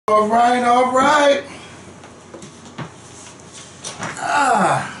All right, all right.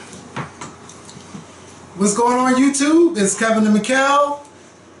 What's going on YouTube? It's Kevin and Mikkel.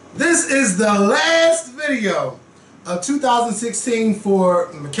 This is the last video of 2016 for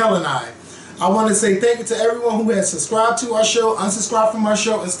Mikkel and I. I want to say thank you to everyone who has subscribed to our show, unsubscribed from our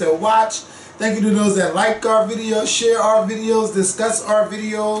show, and still watch. Thank you to those that like our videos, share our videos, discuss our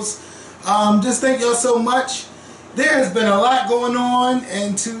videos. Just thank y'all so much. There has been a lot going on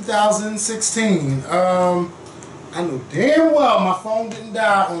in 2016. I know damn well my phone didn't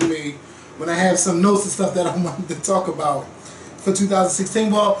die on me when I have some notes and stuff that I wanted to talk about for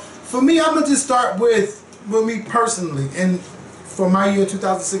 2016. Well, for me, I'm going to just start with me personally. And for my year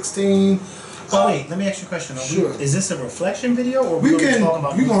 2016... Oh wait, let me ask you a question. Sure. Is this a reflection video, or we're going to talk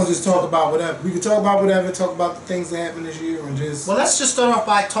about? We're going to just talk about whatever. We can talk about whatever. Talk about the things that happened this year, and just. Well, let's just start off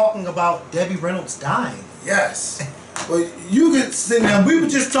by talking about Debbie Reynolds dying. Yes. Well, you could sit down. We were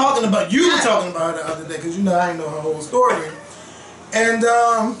just talking about. You were talking about her the other day because you know I didn't know her whole story, and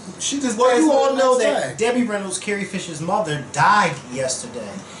she just. Well, you all know that Debbie Reynolds, Carrie Fisher's mother, died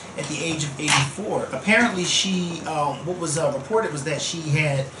yesterday at the age of 84. Apparently, she what was reported was that she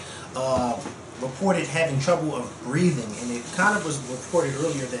had. Reported having trouble of breathing, and it kind of was reported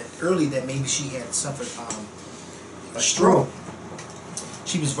early that maybe she had suffered a stroke.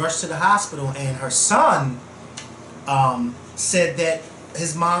 She was rushed to the hospital, and her son said that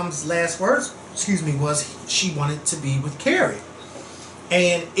his mom's last words, was she wanted to be with Carrie.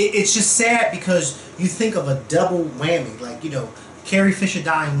 And it's just sad because you think of a double whammy, like, you know, Carrie Fisher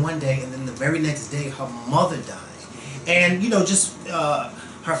dying one day, and then the very next day her mother died. And, you know, just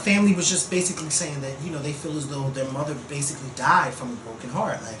her family was just basically saying that, you know, they feel as though their mother basically died from a broken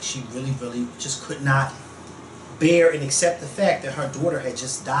heart. Like, she really, really just could not bear and accept the fact that her daughter had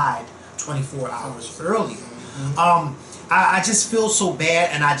just died 24 hours earlier. I just feel so bad,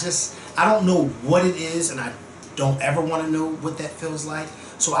 and I don't know what it is, and I don't ever want to know what that feels like.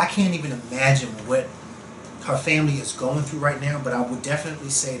 So I can't even imagine what her family is going through right now, but I would definitely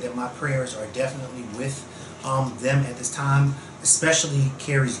say that my prayers are definitely with them at this time, especially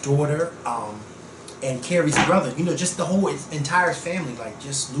Carrie's daughter and Carrie's brother. You know, just the whole entire family, like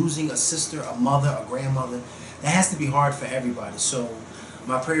just losing a sister, a mother, a grandmother. That has to be hard for everybody. So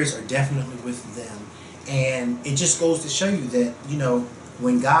my prayers are definitely with them. And it just goes to show you that, you know,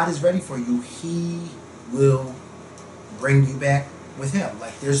 when God is ready for you, He will bring you back with Him.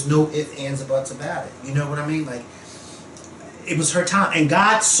 Like, there's no ifs, ands, or buts about it. You know what I mean? Like, it was her time, and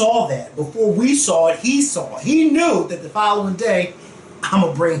God saw that before we saw it. He saw it. He knew that the following day, I'm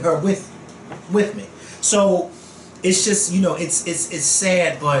gonna bring her with me. So it's just, you know, it's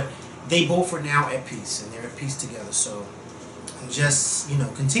sad, but they both are now at peace, and they're at peace together. So just, you know,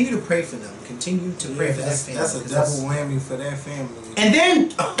 continue to pray for them. Continue to pray for that family. That's a double whammy for that family. And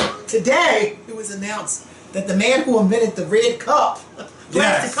then today it was announced that the man who invented the red cup.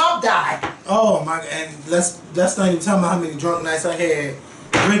 Plastic cup died. Oh my! And let's not even talk about how many drunk nights I had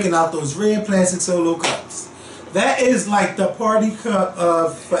drinking out those red plastic Solo cups. That is like the party cup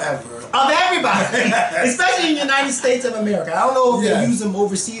of forever. Of everybody, especially in the United States of America. I don't know if they use them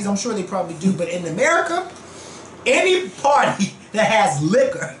overseas. I'm sure they probably do, but in America, any party that has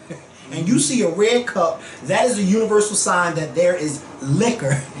liquor and you see a red cup, that is a universal sign that there is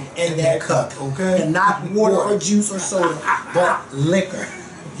liquor in that cup. Okay. And not water or juice or soda, but liquor.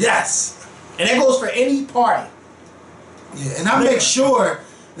 Yes. And that goes for any party. Yeah, and I make sure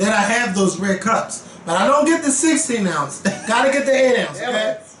that I have those red cups. But I don't get the 16 ounce. Gotta get the 8 ounce,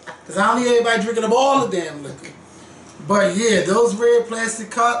 okay? Because I don't need everybody drinking up all the damn liquor. But yeah, those red plastic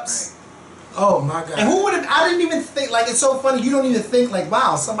cups. Oh my God. And who would have, I didn't even think, like, it's so funny, you don't even think, like,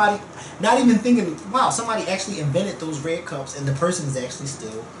 wow, somebody, not even thinking, wow, somebody actually invented those red cups and the person is actually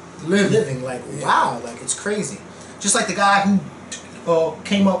still living. Like, wow, like, it's crazy. Just like the guy who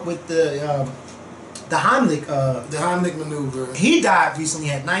came up with the Heimlich maneuver. He died recently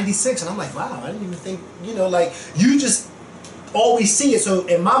at 96, and I'm like, wow, I didn't even think, you know, like, you just always see it. So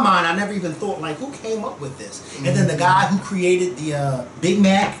in my mind, I never even thought, like, who came up with this? And then the guy who created the Big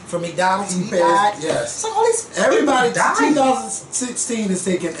Mac from McDonald's, he died. Yes. It's like all these everybody died. 2016 is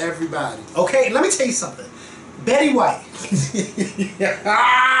taking everybody. Okay, let me tell you something. Betty White.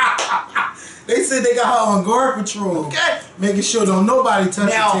 They said they got her on guard patrol. Okay. Making sure don't nobody touch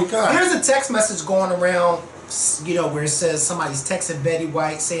now, her, take her. Here's a text message going around, you know, where it says somebody's texting Betty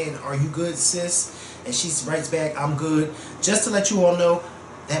White saying, "Are you good, sis?" And she writes back, "I'm good." Just to let you all know,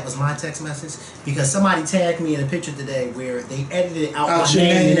 that was my text message because somebody tagged me in a picture today where they edited out my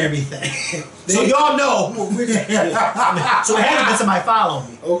name and everything. So y'all know. So it had to be somebody following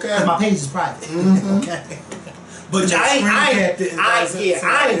me. Okay. Because my page is private. Okay. But I ain't Yeah.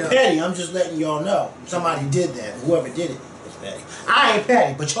 petty. I'm just letting y'all know. Somebody did that. Whoever did it was petty. I ain't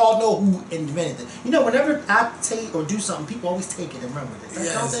petty, but y'all know who invented it. You know, whenever I take or do something, people always take it and run with it.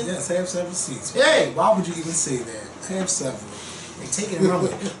 Yes, have several seats. Hey, why would you even say that? Have several. They take it and run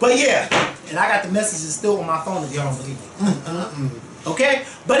with it. But yeah, and I got the messages still on my phone if y'all don't believe me. Okay?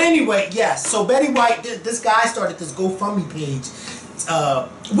 But anyway, yes. So Betty White, this guy started this GoFundMe page,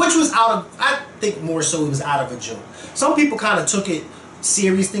 which was I think more so it was out of a joke. Some people kind of took it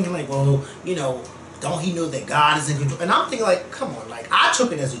serious, thinking like, well, you know, don't he know that God is in control? And I'm thinking like, come on, like I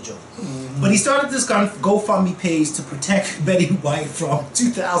took it as a joke. But he started this GoFundMe page to protect Betty White from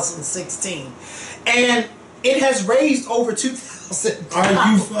 2016. And it has raised over $2,000.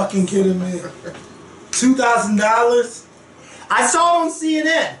 Are you fucking kidding me? $2,000? I saw it on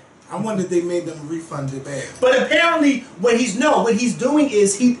CNN. I wonder if they made them refund it back. But apparently, what he's doing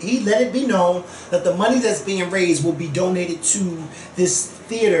is he let it be known that the money that's being raised will be donated to this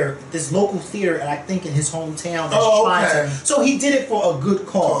theater, this local theater, and I think in his hometown. So he did it for a good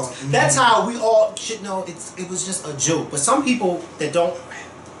cause. That's how we all should know. It was just a joke. But some people that don't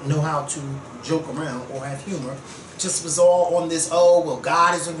know how to joke around or have humor just was all on this, oh, well,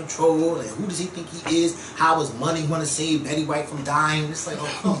 God is in control, and who does he think he is? How is money going to save Betty White from dying? It's like,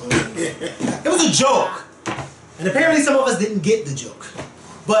 oh, come on. It was a joke. And apparently some of us didn't get the joke.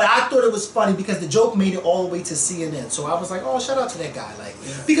 But I thought it was funny because the joke made it all the way to CNN. So I was like, oh, shout out to that guy. Like,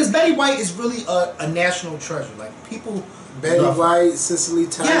 because Betty White is really a national treasure. Like, people Betty White, Cicely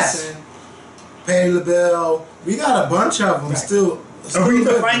Tyson, Patti LaBelle. We got a bunch of them still.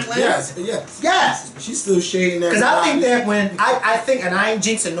 Aretha Franklin? Yes. She's still shading that. Because I think that when, I think, and I ain't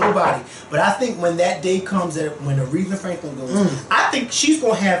jinxing nobody, but I think when that day comes, that when Aretha Franklin goes, I think she's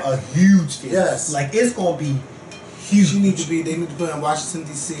going to have a huge theater. Yes. Like, it's going to be huge. They need to put her in Washington,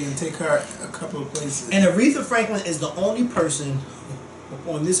 D.C. and take her a couple of places. And Aretha Franklin is the only person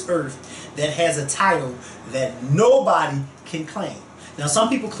on this earth that has a title that nobody can claim. Now, some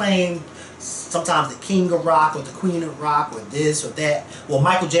people claim sometimes the King of Rock or the Queen of Rock or this or that. Well,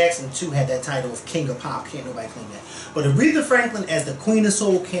 Michael Jackson too had that title of King of Pop. Can't nobody claim that. But Aretha Franklin as the Queen of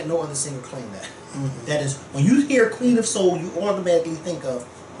Soul, can't no other singer claim that. That is, when you hear Queen of Soul, you automatically think of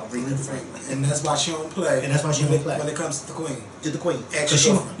Aretha Franklin. And that's why she don't play. And that's why she don't play. When it comes to the Queen. To the Queen.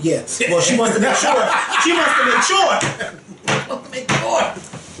 Actually, Well, she wants to make sure. She wants to make sure.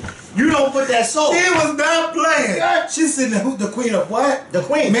 You don't put that soul. She was not playing. She said the Queen of what? The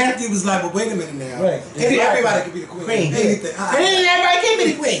Queen. Matthew was like, well, wait a minute now. Right. Everybody can be the Queen. Anything. And everybody can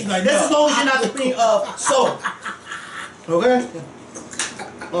be the Queen. Like, just as long as you're not the Queen of Soul. Okay?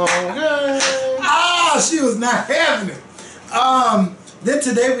 She was not having it. Then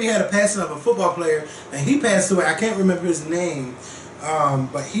today we had a passing of a football player, and he passed away. I can't remember his name,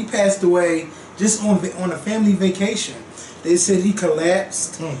 but he passed away just on a family vacation. They said he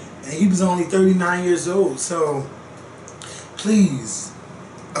collapsed, and he was only 39 years old. So, please,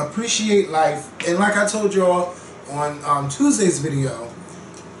 appreciate life. And like I told y'all on Tuesday's video,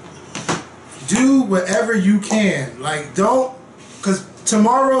 do whatever you can. Like, don't, because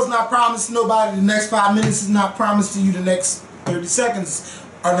tomorrow's not promised to nobody. The next 5 minutes is not promised to you. The next 30 seconds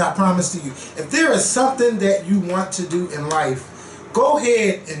are not promised to you. If there is something that you want to do in life, go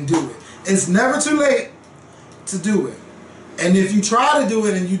ahead and do it. It's never too late to do it. And if you try to do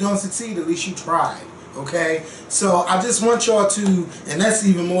it and you don't succeed, at least you tried. Okay? So I just want y'all to, and that's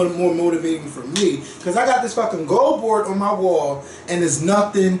even more motivating for me, because I got this fucking goal board on my wall and there's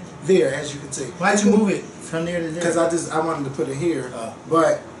nothing there, as you can see. Why'd you move it from there to there? Because I wanted to put it here.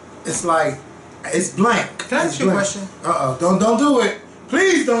 But it's like, it's blank. Can I ask you a question? Don't do it.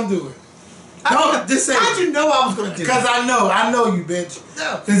 Please don't do it. How'd you know I was gonna do it? Because I know you, bitch.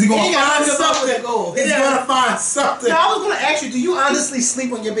 Because he's gonna find something. He's gonna find something. No, I was gonna ask you, do you honestly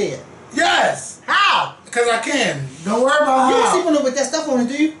sleep on your bed? Yes. How? Because I can. Don't worry about how. You don't sleep on it with that stuff on it,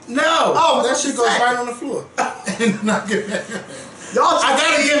 do you? No. Oh, that shit goes right on the floor. And I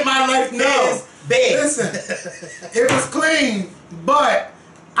gotta get my life now. Bed. Listen, it was clean, but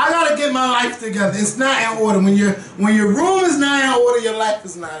I gotta get my life together. It's not in order. When your room is not in order, your life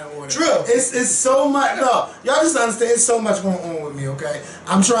is not in order. True. It's so much. No, y'all just understand. It's so much going on with me. Okay,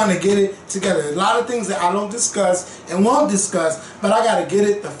 I'm trying to get it together. A lot of things that I don't discuss and won't discuss, but I gotta get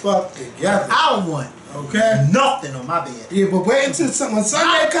it the fuck together. I don't want nothing on my bed. Yeah, but wait until when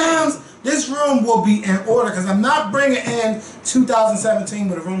Sunday comes. This room will be in order because I'm not bringing in 2017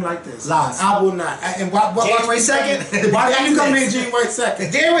 with a room like this. Lies. I will not. And January 2nd? Why don't you come in January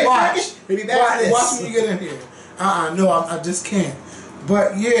 2nd? January 2nd? Watch when you get in here. No, I just can't.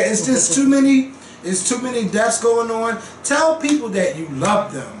 But yeah, it's just too many. It's too many deaths going on. Tell people that you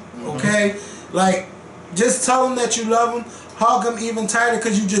love them. Okay, like Just tell them that you love them. Hug them even tighter,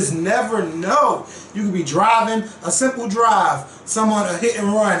 because you just never know. You could be driving, a simple drive, someone a hit and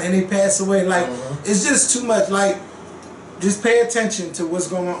run, and they pass away. Like, it's just too much. Like, just pay attention to what's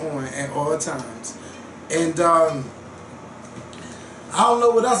going on at all times. And I don't know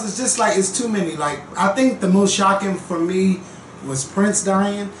what else. It's just like, it's too many. Like, I think the most shocking for me was Prince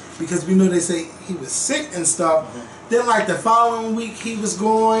dying, because we know they say he was sick and stuff. Then like the following week he was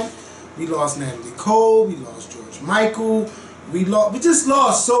gone. We lost Natalie Cole. We lost George Michael. We just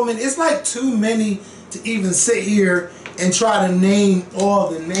lost so many. It's like too many to even sit here and try to name all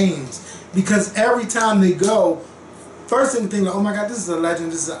the names, because every time they go, first thing you think like, oh my God, this is a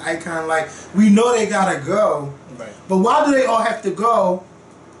legend, this is an icon. Like, we know they gotta go, right? But why do they all have to go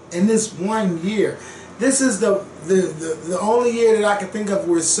in this 1 year? This is the only year that I can think of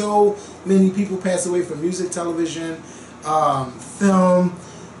where so many people pass away from music, television, film,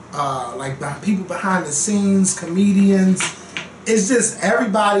 like people behind the scenes, comedians. It's just,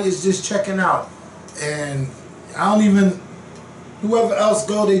 everybody is just checking out. And I don't even, whoever else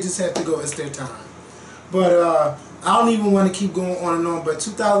go, they just have to go. It's their time. But I don't even want to keep going on and on. But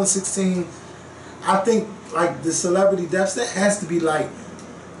 2016, I think like the celebrity deaths, that has to be like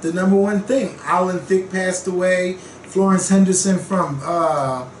the #1 thing. Alan Thicke passed away. Florence Henderson from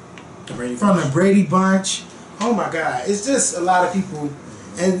the Brady Bunch. Oh my God, it's just a lot of people.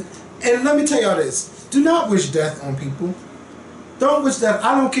 And let me tell y'all this: do not wish death on people. Don't wish death.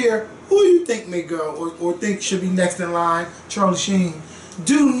 I don't care who you think may go or think should be next in line. Charlie Sheen.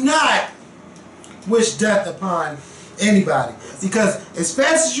 Do not wish death upon anybody, because as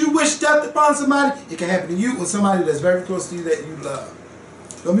fast as you wish death upon somebody, it can happen to you or somebody that's very close to you that you love.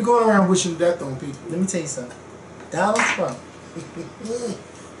 Don't be going around wishing death on people. Let me tell you something. Donald Trump.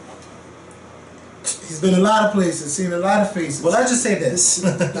 He's been a lot of places, seen a lot of faces. Well, let's just say this.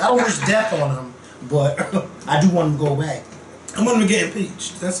 I don't wish death on him, but I do want him to go away. I want him to get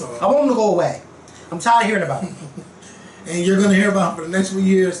impeached, that's all. I want him to go away. I'm tired of hearing about him. And you're going to hear about him for the next few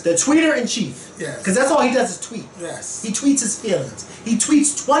years. The tweeter-in-chief. Yes. Because that's all he does is tweet. Yes. He tweets his feelings. He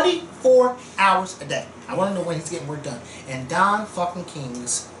tweets 24 hours a day. I want to know when he's getting work done. And Don fucking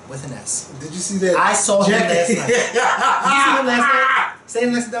Kings with an S. Did you see that? I saw him last night. Did you see him last night?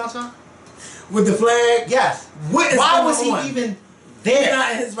 Standing next to Donald Trump? With the flag? Yes. Why was he even there? He's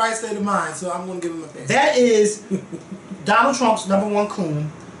not in his right state of mind, so I'm going to give him a pass. That is Donald Trump's #1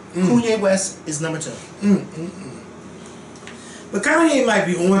 coon. Kanye West is #2. But Kanye might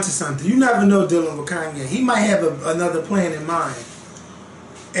be on to something. You never know dealing with Kanye. He might have another plan in mind.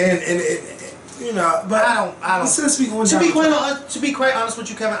 And you know, but I don't. Since we on to be quite honest with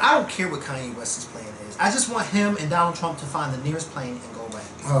you, Kevin, I don't care what Kanye West's plan is. I just want him and Donald Trump to find the nearest plane and go away.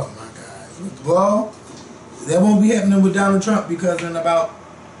 Oh my God. Well, that won't be happening with Donald Trump, because in about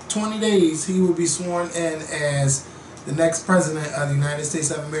 20 days he will be sworn in as the next president of the United States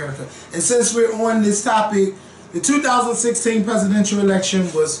of America. And since we're on this topic, the 2016 presidential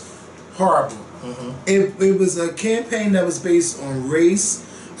election was horrible. It was a campaign that was based on race,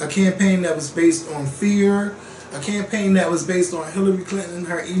 a campaign that was based on fear, a campaign that was based on Hillary Clinton and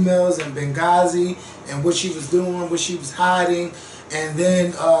her emails and Benghazi and what she was doing, what she was hiding. And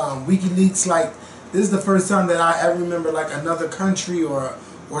then WikiLeaks, like, this is the first time that I ever remember like another country or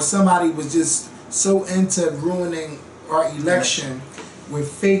somebody was just so into ruining our election with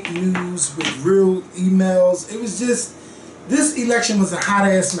fake news, with real emails. It was just, this election was a hot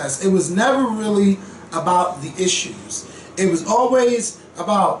ass mess. It was never really about the issues. It was always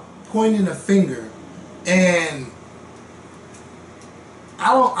about pointing a finger. And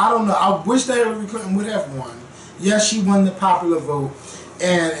I don't know. I wish that Hillary Clinton would have won. Yes, she won the popular vote.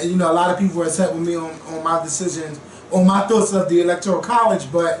 And you know, a lot of people were upset with me on my decisions, on my thoughts of the Electoral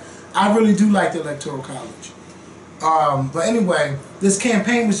College, but I really do like the Electoral College. But anyway, this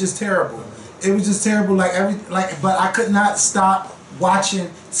campaign was just terrible. It was just terrible, but I could not stop watching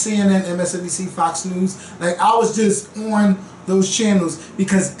CNN, MSNBC, Fox News. Like, I was just on those channels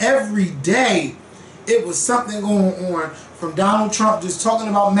because every day it was something going on, from Donald Trump just talking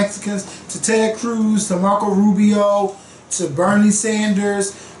about Mexicans, to Ted Cruz, to Marco Rubio, to Bernie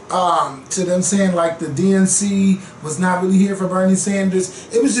Sanders, to them saying like the DNC was not really here for Bernie Sanders.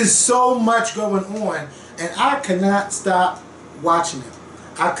 It was just so much going on, and I could not stop watching it.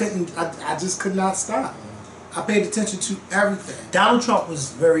 I just could not stop. I paid attention to everything. Donald Trump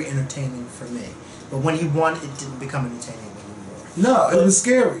was very entertaining for me, but when he won, it didn't become entertaining anymore. No, it was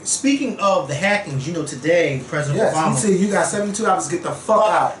scary. Speaking of the hackings, you know, today President Obama. He said you got 72 hours to get the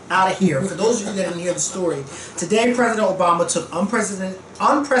fuck out of here. For those of you that didn't hear the story, today President Obama took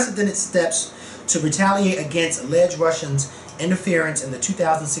unprecedented steps to retaliate against alleged Russians' interference in the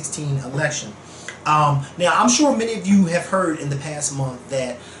 2016 election. Now, I'm sure many of you have heard in the past month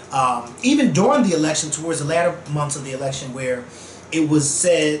that even during the election, towards the latter months of the election, where it was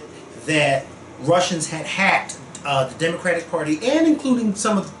said that Russians had hacked the Democratic Party, and including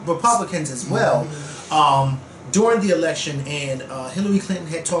some of the Republicans as well, during the election, and Hillary Clinton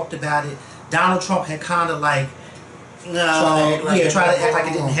had talked about it. Donald Trump had kind of like, try to act like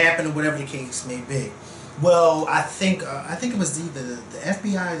it didn't happen, or whatever the case may be. Well, I think it was either the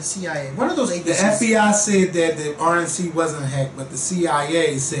FBI or the CIA. One of those agencies. The FBI said that the RNC wasn't hacked, but the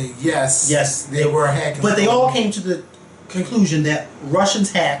CIA said yes, they were hacked. But they all came to the conclusion that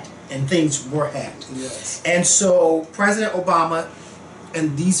Russians hacked and things were hacked. Yes. And so President Obama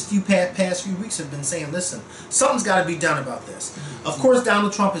and these past few weeks have been saying, listen, something's got to be done about this. Of course,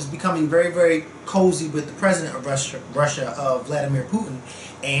 Donald Trump is becoming very, very cozy with the president of Russia, Vladimir Putin,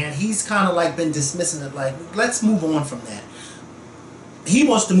 and he's kind of like been dismissing it, like, let's move on from that. He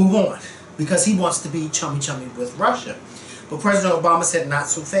wants to move on because he wants to be chummy with Russia. But President Obama said not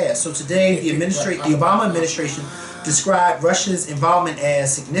so fast. So today, the Obama administration described Russia's involvement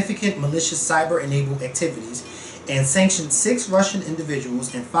as significant malicious cyber-enabled activities and sanctioned 6 Russian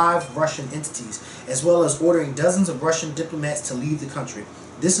individuals and 5 Russian entities, as well as ordering dozens of Russian diplomats to leave the country.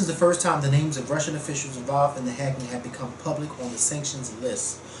 This is the first time the names of Russian officials involved in the hacking have become public on the sanctions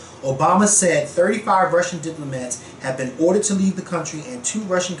list. Obama said 35 Russian diplomats have been ordered to leave the country and 2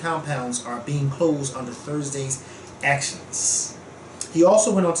 Russian compounds are being closed under Thursday's actions. He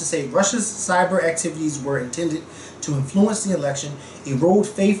also went on to say Russia's cyber activities were intended to influence the election, erode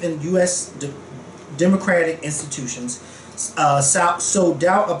faith in U.S. democratic institutions, sow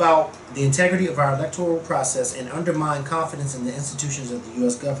doubt about the integrity of our electoral process, and undermine confidence in the institutions of the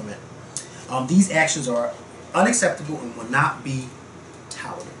U.S. government. These actions are unacceptable and will not be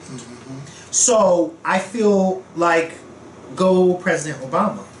tolerated. So I feel like, go President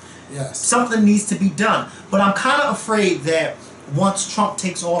Obama. Yes. Something needs to be done. But I'm kind of afraid that once Trump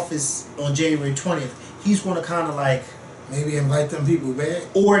takes office on January 20th, he's going to kind of like... maybe invite them people back?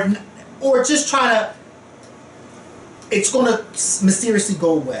 Or just try to... it's going to mysteriously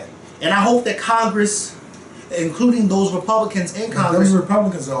go away. And I hope that Congress, including those Republicans in Congress... those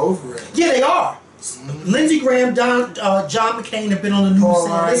Republicans are over it. Yeah, they are. Lindsey Graham, John McCain have been on the news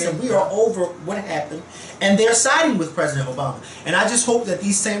saying, listen, we are over what happened. And they're siding with President Obama. And I just hope that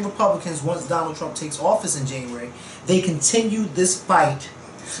these same Republicans, once Donald Trump takes office in January, they continue this fight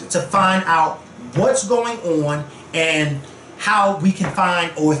to find out what's going on and how we can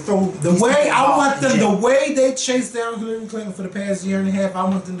find or throw the way I want them, the way they chased down Hillary Clinton for the past year and a half, I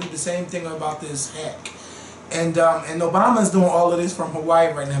want them to do the same thing about this hack. And Obama's doing all of this from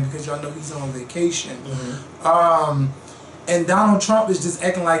Hawaii right now because y'all know he's on vacation. And Donald Trump is just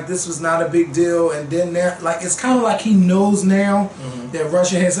acting like this was not a big deal. And then like it's kind of like he knows now that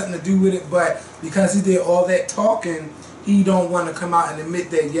Russia has something to do with it, but because he did all that talking, he don't want to come out and admit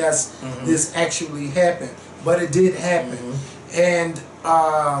that yes, this actually happened. But it did happen. And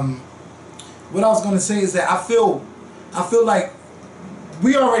what I was going to say is that I feel like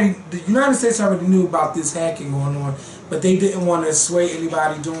the United States already knew about this hacking going on, but they didn't want to sway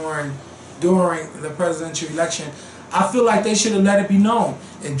anybody during the presidential election. I feel like they should have let it be known.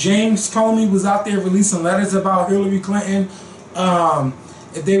 If James Comey was out there releasing letters about Hillary Clinton,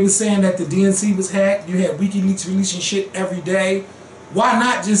 if they were saying that the DNC was hacked, you had WikiLeaks releasing shit every day, why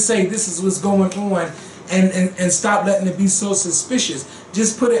not just say this is what's going on and stop letting it be so suspicious?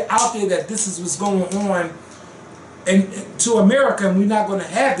 Just put it out there that this is what's going on and to America, and we're not going to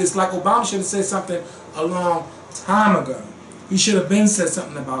have this. Like Obama should have said something a long time ago. He should have been said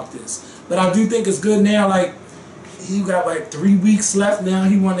something about this. But I do think it's good now, like, he got like 3 weeks left now.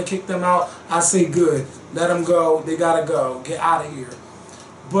 He want to kick them out. I say good. Let them go. They got to go. Get out of here.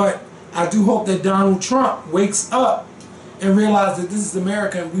 But I do hope that Donald Trump wakes up and realizes that this is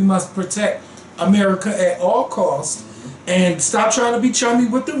America and we must protect America at all costs and stop trying to be chummy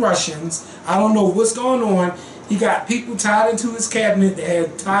with the Russians. I don't know what's going on. He got people tied into his cabinet that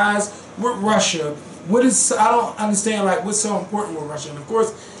had ties with Russia. I don't understand, like, what's so important with Russia. And of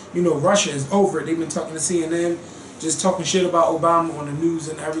course, you know, Russia is over it. They've been talking to CNN, just talking shit about Obama on the news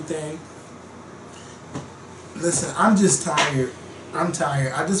and everything. Listen, I'm just tired. I'm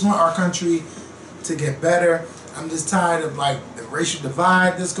tired. I just want our country to get better. I'm just tired of, like, the racial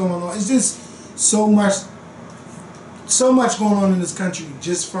divide that's going on. It's just so much going on in this country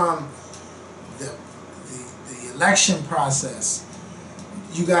just from the election process.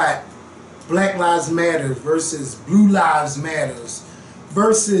 You got Black Lives Matter versus Blue Lives Matters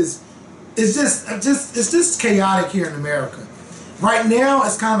versus it's just chaotic here in America. Right now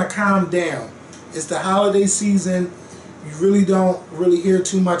it's kind of calmed down. It's the holiday season. You really don't hear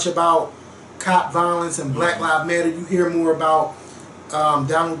too much about cop violence and Black Lives Matter. You hear more about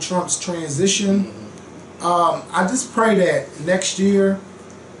Donald Trump's transition. I just pray that next year,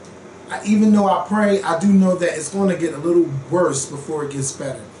 even though I pray, I do know that it's going to get a little worse before it gets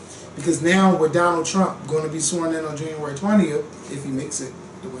better. Because now with Donald Trump going to be sworn in on January 20th, if he makes it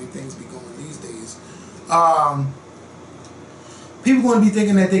the way things be going these days, people going to be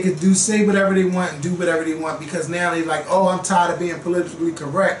thinking that they could say whatever they want and do whatever they want, because now they're like, oh, I'm tired of being politically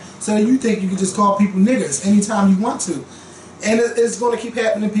correct. So you think you can just call people niggers anytime you want to. And it's going to keep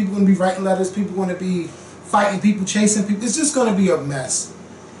happening. People going to be writing letters. People going to be fighting people, chasing people. It's just going to be a mess.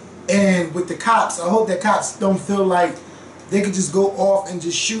 And with the cops, I hope that cops don't feel like they could just go off and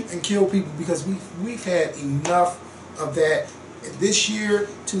just shoot and kill people, because we've had enough of that this year,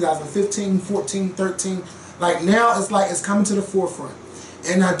 2015, 14, 13. Like now it's like it's coming to the forefront.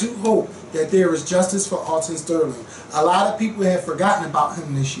 And I do hope that there is justice for Alton Sterling. A lot of people have forgotten about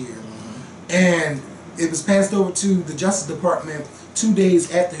him this year. And it was passed over to the Justice Department 2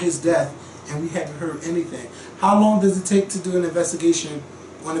 days after his death, and we haven't heard anything. How long does it take to do an investigation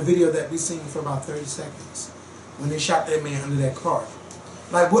on a video that we seen for about 30 seconds when they shot that man under that car?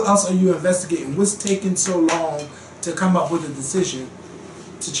 Like, what else are you investigating? What's taking so long to come up with a decision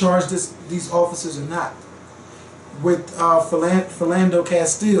to charge these officers or not? With Philando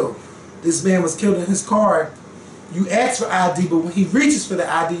Castile, this man was killed in his car. You ask for ID, but when he reaches for the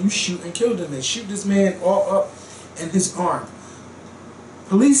ID, you shoot and kill him. And shoot this man all up in his arm.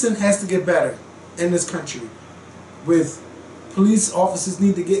 Policing has to get better in this country. With police officers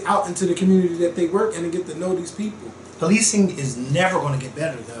need to get out into the community that they work in and get to know these people. Policing is never going to get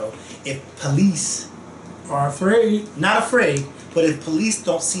better, though, if police are afraid. Not afraid, but if police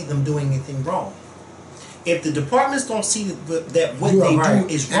don't see them doing anything wrong. If the departments don't see that what they do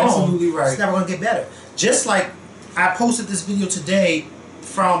is wrong, absolutely right, it's never going to get better. Just like I posted this video today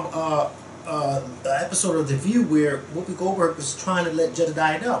from an episode of The View where Whoopi Goldberg was trying to let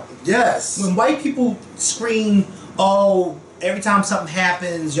Jedediah know. Yes. When white people scream, oh, every time something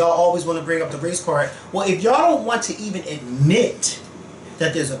happens, y'all always want to bring up the race card. Well, if y'all don't want to even admit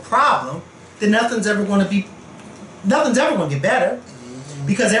that there's a problem, then nothing's ever going to get better.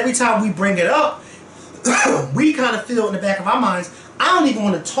 Because every time we bring it up, we kind of feel in the back of our minds, I don't even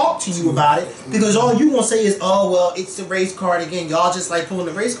want to talk to you about it, because all you want to say is, oh, well, it's the race card again. Y'all just like pulling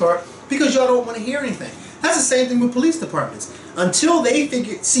the race card because y'all don't want to hear anything. That's the same thing with police departments. Until they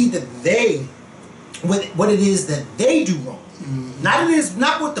see that what it is that they do wrong.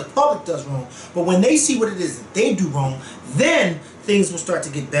 Not what the public does wrong, but when they see what it is that they do wrong, then things will start to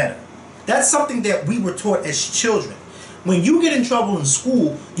get better. That's something that we were taught as children. When you get in trouble in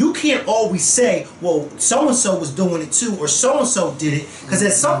school, you can't always say, well, so-and-so was doing it too, or so-and-so did it, because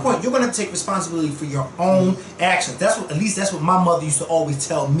at some point you're going to take responsibility for your own actions. At least that's what my mother used to always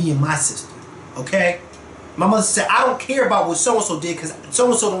tell me and my sister. Okay? My mother said, I don't care about what so-and-so did, because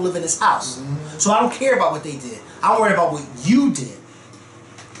so-and-so don't live in this house. So I don't care about what they did. I'm worried about what you did.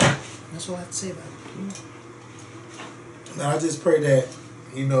 That's all I have to say about it. And I just pray that,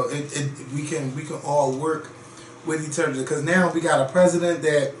 you know, we can all work with each other, because now we got a president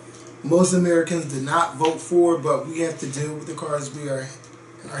that most Americans did not vote for, but we have to deal with the cards we are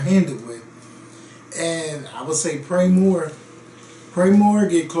handed with. And I would say pray more,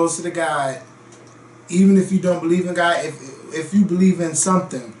 get closer to God. Even if you don't believe in God, if you believe in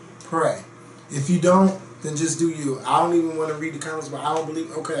something, pray. If you don't, then just do you. I don't even want to read the comments, but I don't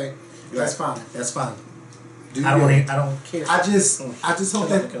believe. Okay, that's fine. That's fine. I don't care. I just hope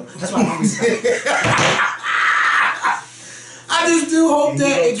that. That's why I'm I just do hope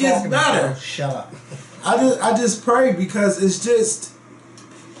that it gets better. Shut up. I just pray, because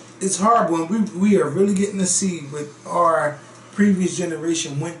it's hard when we are really getting to see what our previous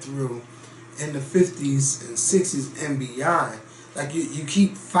generation went through in the 50s and 60s and beyond. Like you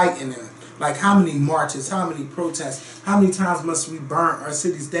keep fighting them. Like how many marches, how many protests, how many times must we burn our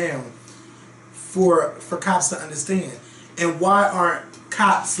cities down for cops to understand? And why aren't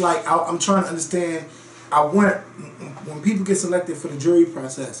cops like, I'm trying to understand. I want, when people get selected for the jury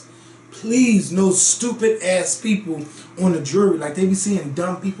process, please, no stupid ass people on the jury. Like they be seeing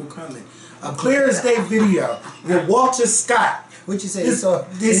dumb people coming. A clear as day video with Walter Scott. What you say?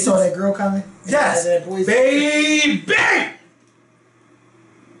 They saw that girl coming? Yes, baby.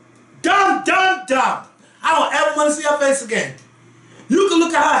 Dumb. I don't ever want to see her face again. You can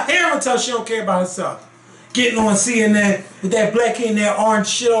look at her hair and tell she don't care about herself. Getting on CNN with that black hair and that orange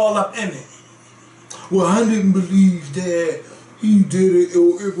shit all up in it. Well, I didn't believe that he did it.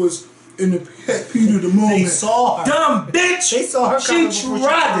 It was in the heat of the moment. They saw her. Dumb bitch. They saw her coming. She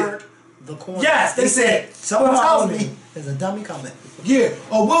tried it. The corner. Yes, they said. Someone tells me. There's a dummy coming. Yeah,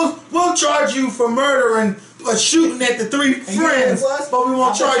 or we'll charge you for murdering or shooting at the three friends, but we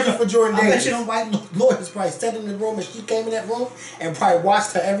won't charge you for Jordan Davis. I bet you them white lawyers probably sat in the room and she came in that room and probably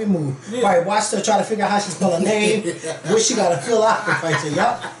watched her every move. Yeah. Probably watched her try to figure out how she spell her name, what she got to fill out. And probably say,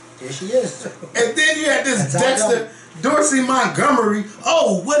 yup, here she is. And then you had this Dexter Dorsey Montgomery.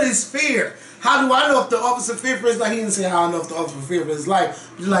 Oh, what is fear? How do I know if the officer feared for his life? He didn't say how I know if the officer feared for his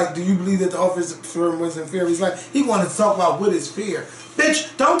life. Like, do you believe that the officer was in fear of his life? He wanted to talk about what is fear.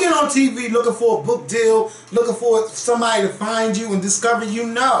 Bitch, don't get on TV looking for a book deal, looking for somebody to find you and discover you.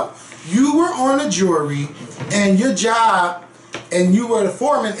 No. You were on a jury, and your job, and you were the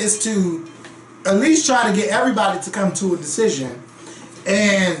foreman, is to at least try to get everybody to come to a decision.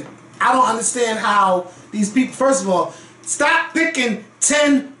 And I don't understand how these people, first of all, stop picking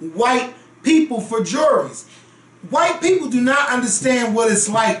 10 white people for juries. White people do not understand what it's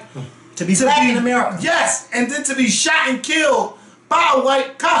like to be black in America. Yes, and then to be shot and killed by a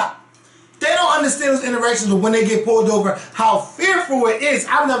white cop. They don't understand those interactions of when they get pulled over, how fearful it is.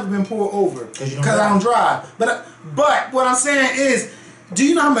 I've never been pulled over because I don't drive. But what I'm saying is, do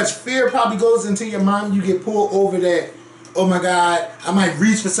you know how much fear probably goes into your mind when you get pulled over that, oh my God, I might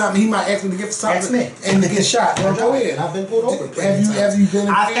reach for something, he might ask me to get for something and to get shot. Well, go ahead. I've been pulled over. Have you been in fear?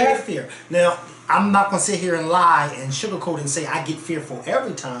 I've had fear. Now, I'm not going to sit here and lie and sugarcoat and say I get fearful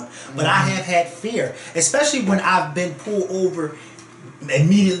every time, but I have had fear, especially when I've been pulled over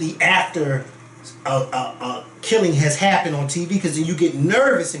immediately after a killing has happened on TV, because then you get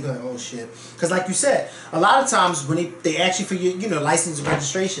nervous and go, oh shit. Because like you said, a lot of times when they ask you for your license and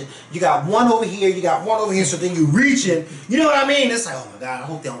registration, you got one over here, you got one over here, so then you reaching, you know what I mean? It's like, oh my God, I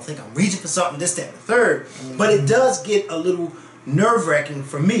hope they don't think I'm reaching for something, this, that, and the third. But it does get a little nerve-wracking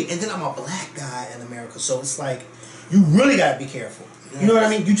for me. And then I'm a black guy in America, so it's like, you really got to be careful. You know what I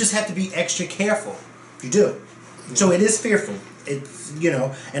mean? You just have to be extra careful. You do. So it is fearful. It's,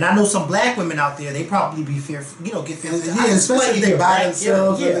 and I know some black women out there, they probably be fearful, get fearful. Yeah, especially if they by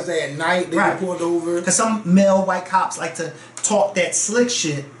themselves, or if they at night, they get pulled over. Because some male white cops like to talk that slick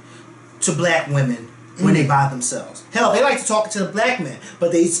shit to black women when they by themselves. Hell, they like to talk to the black men,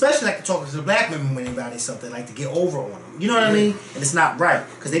 but they especially like to talk to the black women when they buy something, like to get over on them. You know what I mean? And it's not right,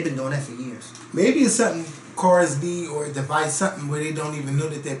 because they've been doing that for years. Maybe it's something cars need, or a device, something where they don't even know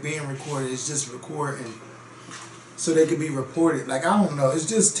that they're being recorded. It's just recording, so they could be reported. Like, I don't know. It's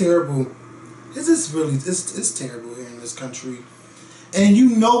just terrible. It's just really, it's terrible here in this country. And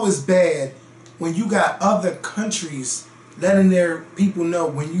you know it's bad when you got other countries letting their people know,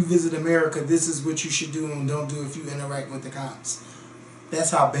 when you visit America, this is what you should do and don't do if you interact with the cops. That's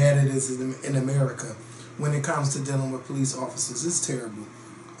how bad it is in America when it comes to dealing with police officers. It's terrible.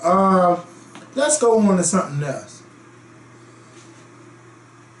 Let's go on to something else.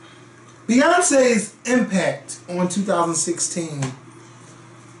 Beyonce's impact on 2016.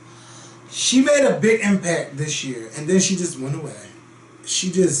 She made a big impact this year, and then she just went away.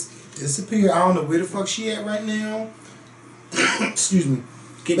 She just disappeared. I don't know where the fuck she at right now. Excuse me.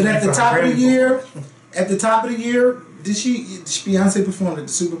 But at the top of the year, did Beyonce perform at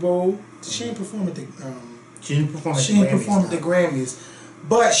the Super Bowl? She didn't perform at the She didn't perform at the Grammys.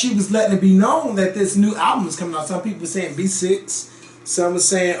 But she was letting it be known that this new album is coming out. Some people were saying B6. Some were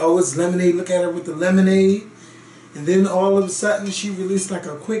saying, oh, it's Lemonade. Look at her with the lemonade. And then all of a sudden she released like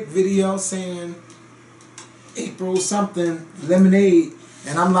a quick video saying April something, Lemonade.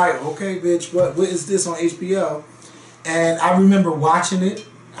 And I'm like, okay, bitch, what is this on HBO? And I remember watching it.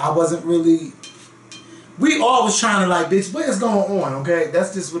 I wasn't really... We all was trying to like, bitch, what is going on, okay?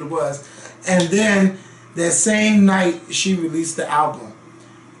 That's just what it was. And then that same night, she released the album.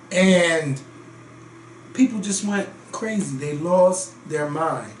 And people just went crazy. They lost their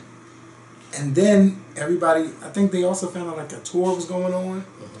mind. And then everybody, I think they also found out like a tour was going on.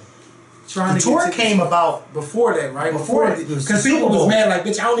 The tour came about before that, right? Before that. Because people was mad like,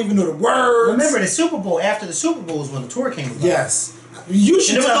 bitch, I don't even know the words. Remember the Super Bowl, after the Super Bowl is when the tour came about. Yes. You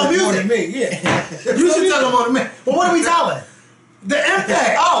should tell them more than me, yeah. You should tell them more than me. Well, what are we telling? The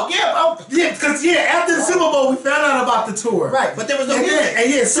impact. Because after the Super Bowl, we found out about the tour. Right, but there was no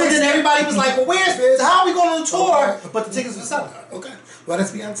music. So then everybody was like, well, where's this? How are we going on the tour? Okay. But the tickets were selling. Okay. Well,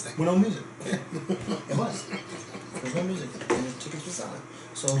 that's Beyonce. With no music. It was. There was no music. And the tickets were selling.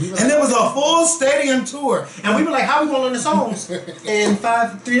 So we were and there was a full stadium tour. And we were like, how are we going to learn the songs in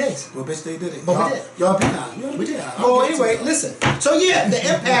 3 days? Well, bitch, they did it. But we did. Y'all beat out. We did. Well, anyway, listen. So, yeah, the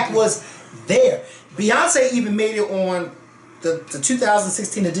impact was there. Beyonce even made it on the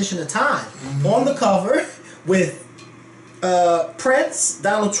 2016 edition of Time. On the cover with Prince,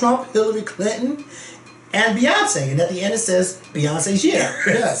 Donald Trump, Hillary Clinton, and Beyonce. And at the end it says, Beyonce's year.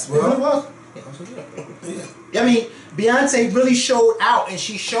 Yes. Well, yeah. I mean, Beyonce really showed out, and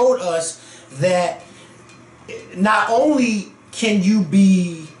she showed us that not only can you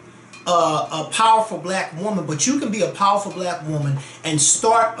be a powerful black woman, but you can be a powerful black woman and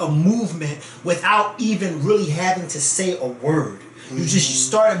start a movement without even really having to say a word. You just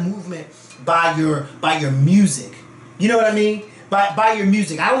start a movement by your music. You know what I mean? By your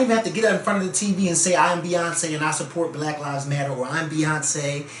music. I don't even have to get up in front of the TV and say I'm Beyonce and I support Black Lives Matter, or I'm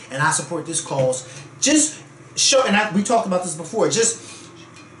Beyonce and I support this cause. Just show, and we talked about this before, just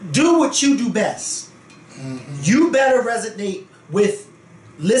do what you do best. You better resonate with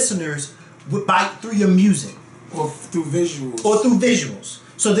listeners through your music. Or through visuals. Or through visuals.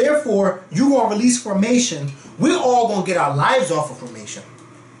 So therefore, you're going to release Formation. We're all going to get our lives off of Formation.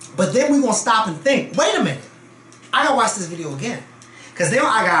 But then we're going to stop and think, wait a minute. I got to watch this video again. Because now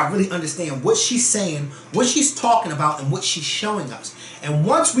I got to really understand what she's saying, what she's talking about, and what she's showing us. And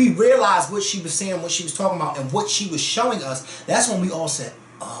once we realized what she was saying, what she was talking about, and what she was showing us, that's when we all said,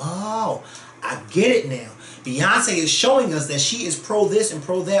 oh, I get it now. Beyonce is showing us that she is pro this and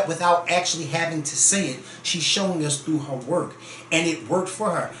pro that without actually having to say it. She's showing us through her work. And it worked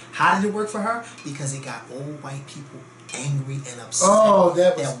for her. How did it work for her? Because it got old white people angry and upset. Oh,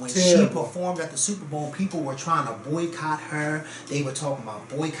 that was when terrible. she performed at the Super Bowl, people were trying to boycott her. They were talking about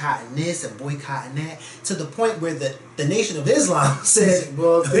boycotting this and boycotting that, to the point where the Nation of Islam said,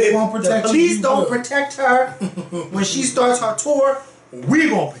 well, they won't protect the police don't protect her. When she starts her tour, we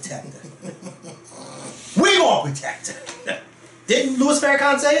gonna protect her. We gonna protect her. Didn't Louis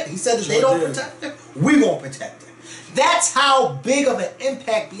Farrakhan say it? He said that they don't protect her. We gonna protect her. That's how big of an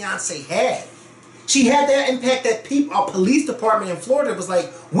impact Beyonce had. She had that impact that our police department in Florida was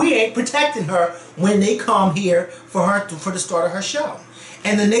like, we ain't protecting her when they come here for the start of her show.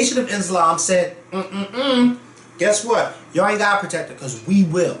 And the Nation of Islam said, guess what? Y'all ain't gotta protect her because we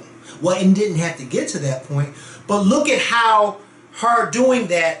will. Well, it didn't have to get to that point, but look at how her doing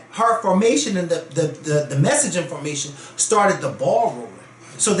that, her Formation and the message information started the ball rolling.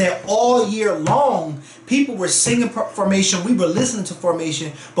 So that all year long, people were singing Formation, we were listening to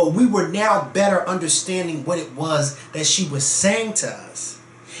Formation, but we were now better understanding what it was that she was saying to us.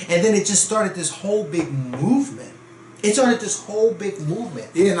 And then it just started this whole big movement. It started this whole big movement.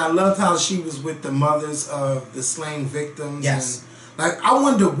 Yeah, and I loved how she was with the mothers of the slain victims. Yes. And, like, I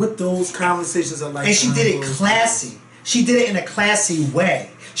wonder what those conversations are like. And she did it classy. She did it in a classy way.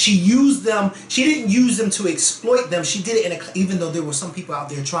 She used them. She didn't use them to exploit them. She did it in a, even though there were some people out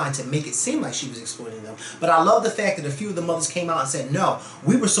there trying to make it seem like she was exploiting them. But I love the fact that a few of the mothers came out and said, no,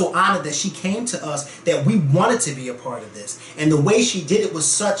 we were so honored that she came to us that we wanted to be a part of this. And the way she did it was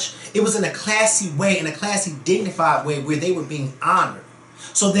such, it was in a classy way, in a classy, dignified way where they were being honored.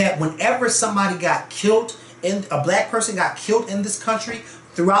 So that whenever somebody got killed, a black person got killed in this country,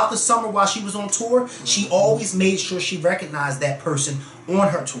 throughout the summer while she was on tour, she always made sure she recognized that person on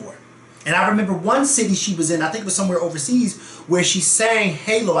her tour. And I remember one city she was in, I think it was somewhere overseas, where she sang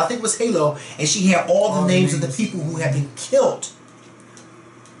Halo, I think it was Halo, and she had all the names of the people who had been killed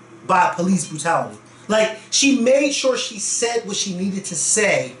by police brutality. Like, she made sure she said what she needed to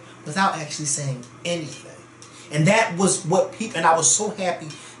say without actually saying anything. And that was what people, and I was so happy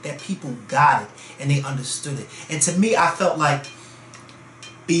that people got it and they understood it. And to me, I felt like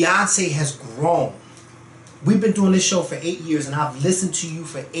Beyonce has grown. We've been doing this show for 8 years, and I've listened to you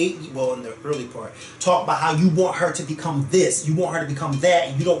for well, in the early part, talk about how you want her to become this, you want her to become that,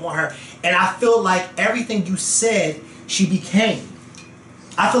 and you don't want her. And I feel like everything you said, she became.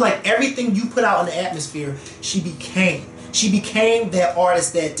 I feel like everything you put out in the atmosphere, she became. She became that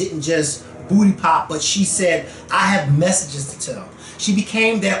artist that didn't just booty pop, but she said, I have messages to tell. She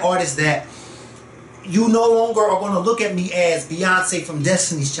became that artist that you no longer are going to look at me as Beyonce from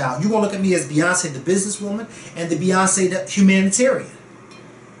Destiny's Child. You're going to look at me as Beyonce the businesswoman and the Beyonce the humanitarian.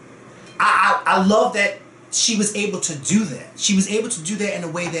 I love that she was able to do that. She was able to do that in a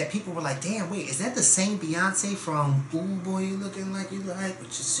way that people were like, damn, wait, is that the same Beyonce from Ooh Boy You Looking Like You Like What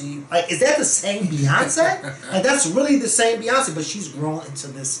You See? Like, is that the same Beyonce? Like, that's really the same Beyonce, but she's grown into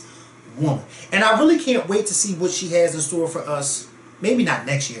this woman. And I really can't wait to see what she has in store for us. Maybe not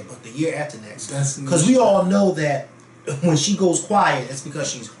next year, but the year after next. Because we all know that when she goes quiet, it's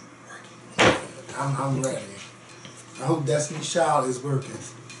because she's working. I'm ready. I hope Destiny's Child is working.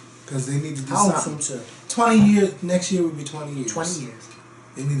 Because they need to do something. Too. 20 years, next year will be 20 years. 20 years.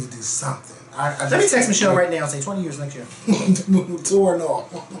 They need to do something. Let me text Michelle right now and say 20 years next year. Tour and all.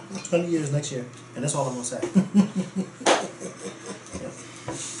 20 years next year. And that's all I'm going to say.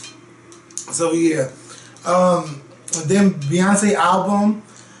 So, yeah. Then Beyonce album.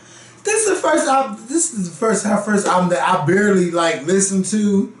 This is her first album that I barely like listened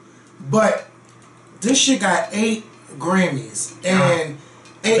to, but this shit got 8 Grammys and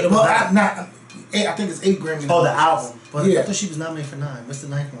eight. Well, not eight. I think it's 8 Grammys. Oh, the album. But yeah. I thought she was nominated for 9. What's the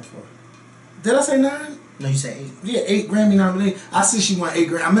 9th one for? Did I say 9? No, you said 8. Yeah, 8 Grammy nominations. I see she won 8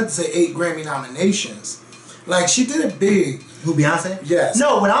 Grammy. I meant to say 8 Grammy nominations. Like, she did it big. Who, Beyonce? Yes.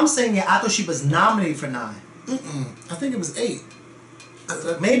 No, what I'm saying is I thought she was nominated for 9. I think it was 8.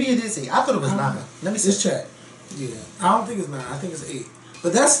 Maybe it is 8. I thought it was 9. Let me see. Just check. Yeah. I don't think it's 9. I think it's 8.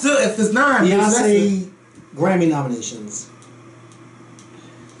 But that's still, if it's 9, Beyonce Grammy nominations.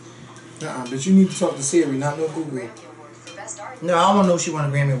 But you need to talk to Siri, not no Google. No, I don't know if she won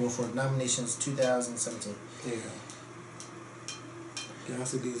a Grammy Award for nominations 2017. Yeah.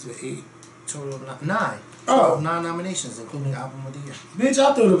 Beyonce did with 8. Total 9. Oh. 9 nominations, including Album of the Year. Bitch,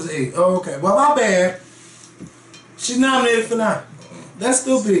 I thought it was 8. Oh, okay. Well, my bad. She's nominated for 9. That's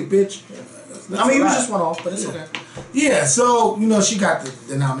still big, bitch. I mean, it was just one off, but it's okay. Yeah, so, you know, she got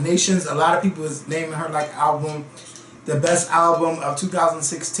the nominations. A lot of people is naming her, like, the best album of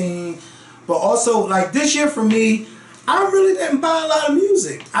 2016. But also, like, this year for me, I really didn't buy a lot of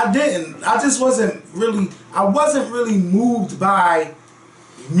music. I didn't. I just wasn't really moved by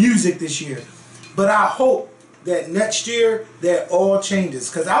music this year. But I hope that next year that all changes.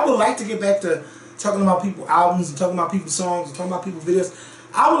 Because I would like to get back to talking about people's albums and talking about people's songs and talking about people's videos.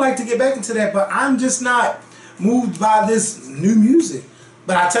 I would like to get back into that, but I'm just not moved by this new music.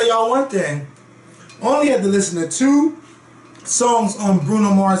 But I tell y'all one thing. I only had to listen to 2 songs on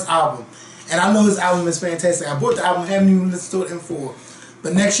Bruno Mars' album. And I know his album is fantastic. I bought the album, haven't even listened to it in full.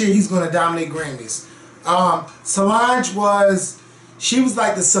 But next year he's going to dominate Grammys. Solange she was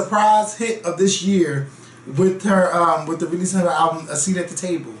like the surprise hit of this year with her with the release of her album, A Seat at the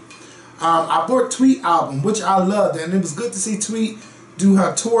Table. I bought Tweet album, which I loved, and it was good to see Tweet do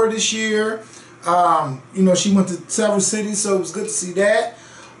her tour this year. You know, she went to several cities, so it was good to see that.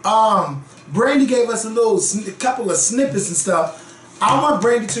 Brandy gave us a couple of snippets and stuff. I want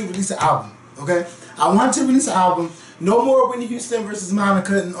Brandy to release an album, okay? I want to release an album. No more Whitney Houston versus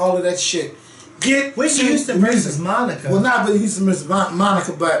Monica and all of that shit. Whitney Houston versus Monica. Well, not Whitney Houston versus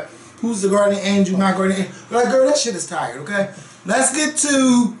Monica, but who's the guardian angel, my guardian angel. Like, girl, that shit is tired, okay? Let's get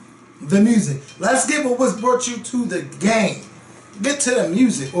to the music. Let's get what's brought you to the game. Get to the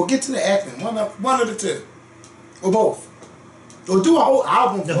music or get to the acting. One of the two. Or both. Or do a whole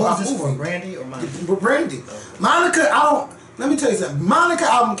album for who's this for, Brandy or Monica? Brandy. Monica, let me tell you something. Monica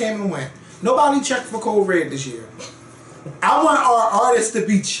album came and went. Nobody checked for Code Red this year. I want our artists to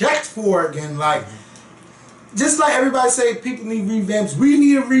be checked for again. Like, just like everybody say people need revamps. We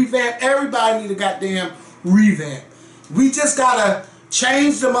need a revamp. Everybody need a goddamn revamp. We just gotta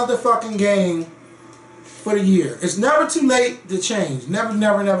change the motherfucking game for the year. It's never too late to change. Never,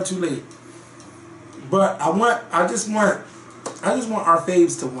 never, never too late. But I just want our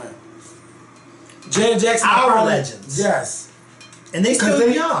faves to win. Janet Jackson, our legends. Yes. And they still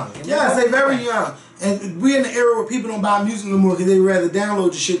young. Yes, they're very young. And we're in the era where people don't buy music no more because they rather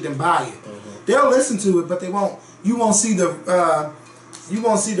download the shit than buy it. They'll listen to it, but they won't. You won't see the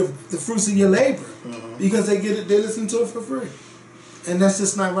fruits of your labor because they listen to it for free, and that's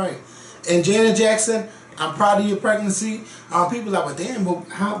just not right. And Janet Jackson, I'm proud of your pregnancy. People are like, well, damn,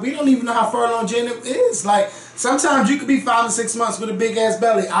 well, we don't even know how far along Janet is. Like, sometimes you could be 5 to 6 months with a big ass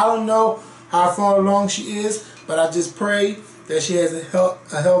belly. I don't know how far along she is, but I just pray that she has a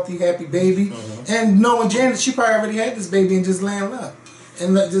healthy, happy baby. And knowing Janet, she probably already had this baby and just laying up.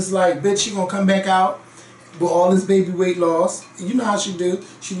 And just like, bitch, she gonna come back out with all this baby weight loss. You know how she do.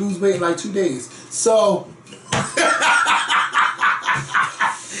 She lose weight in like 2 days. So,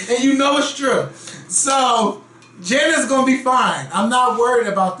 and you know it's true. So, Janet's gonna be fine. I'm not worried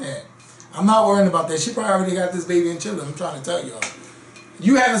about that. I'm not worried about that. She probably already got this baby in children. I'm trying to tell y'all.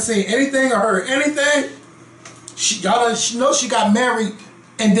 You haven't seen anything or heard anything. Y'all know she got married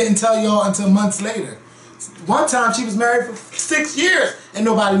and didn't tell y'all until months later. One time she was married for 6 years and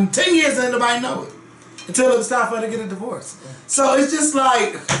 10 years and nobody know it. Until it was time for her to get a divorce. So it's just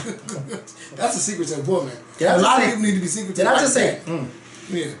like, that's a secret to a woman. A lot of people need to be secret to. Did I just say?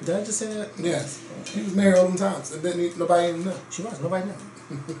 Yeah. Did I just say that? Yes. She was married all them times and nobody even knew. She was. Nobody knew.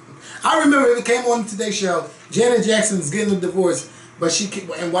 I remember it came on the Today Show. Janet Jackson's getting a divorce, but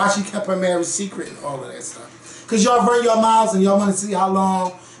why she kept her marriage secret and all of that stuff. Because y'all run your mouths and y'all want to see how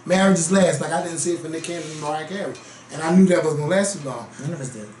long marriages last. Like, I didn't see it for Nick Cannon and Mariah Carey. And I knew that was going to last too long. None of us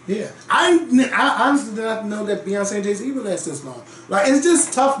did. Yeah. I honestly did not know that Beyonce and Jay-Z would last this long. Like, it's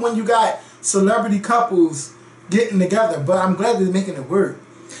just tough when you got celebrity couples getting together. But I'm glad they're making it work.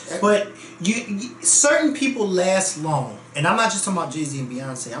 But certain people last long. And I'm not just talking about Jay-Z and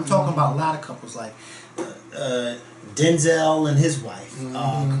Beyonce. I'm talking about a lot of couples like Denzel and his wife.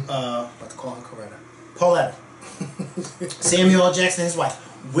 What to call her, Pauletta. Samuel L. Jackson and his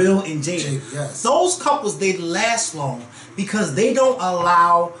wife, Will and Jada. Yes. Those couples, they last long because they don't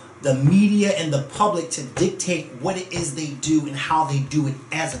allow the media and the public to dictate what it is they do and how they do it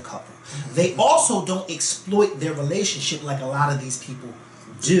as a couple. They also don't exploit their relationship like a lot of these people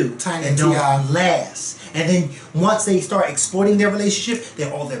do and don't last. And then once they start exploiting their relationship,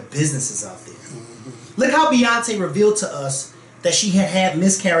 then all their businesses out there. Look how Beyonce revealed to us that she had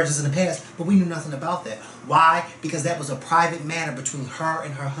miscarriages in the past, but we knew nothing about that. Why? Because that was a private matter between her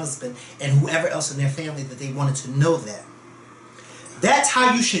and her husband and whoever else in their family that they wanted to know that. That's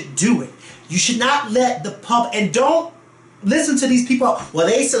how you should do it. You should not let the pub, and don't listen to these people, well,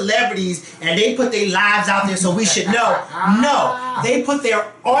 they celebrities and they put their lives out there so we should know. No, they put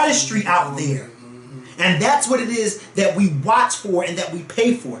their artistry out there. And that's what it is that we watch for and that we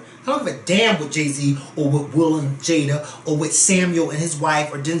pay for. I don't give a damn what Jay-Z or what Will and Jada or what Samuel and his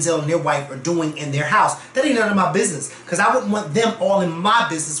wife or Denzel and their wife are doing in their house. That ain't none of my business. Because I wouldn't want them all in my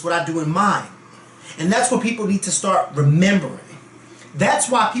business what I do in mine. And that's what people need to start remembering. That's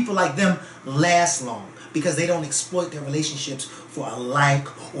why people like them last long. Because they don't exploit their relationships for a like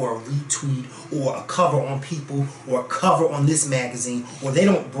or a retweet or a cover on People or a cover on this magazine, or they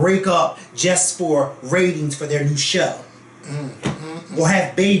don't break up just for ratings for their new show or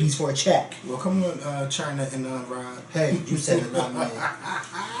have babies for a check. Well, come on, China and Rod. Hey, you said it, not me.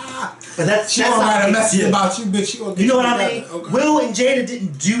 But that's she don't write a message about you, bitch. She gonna get you know what I mean? Okay. Will and Jada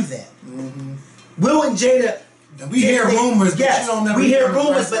didn't do that. Will and Jada. We hear rumors, yes, but you don't never we hear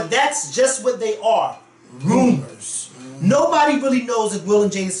rumors, but that's just what they are. Rumors. Nobody really knows if Will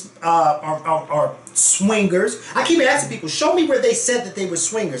and Jada are swingers. I keep asking people, show me where they said that they were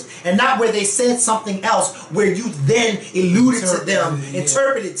swingers, and not where they said something else where you then alluded to them,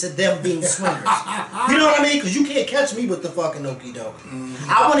 interpreted to them being swingers. You know what I mean? Because you can't catch me with the fucking okie doke.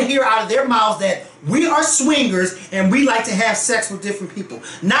 I want to hear out of their mouths that we are swingers and we like to have sex with different people.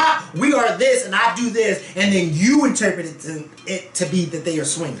 Not we are this and I do this, and then you interpret it to be that they are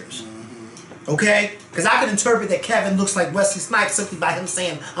swingers. Okay? Because I could interpret that Kevin looks like Wesley Snipes simply by him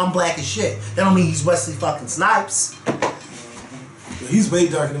saying I'm black as shit. That don't mean he's Wesley fucking Snipes. He's way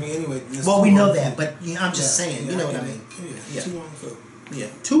darker than me anyway. Well, we know that, but I'm just saying. You know what I mean? Yeah. 2 on foot. Yeah.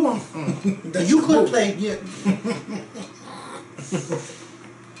 2 on. You could play. Yeah.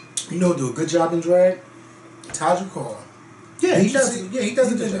 You know, do a good job in drag. Taj Recall. Yeah, he does. Yeah, he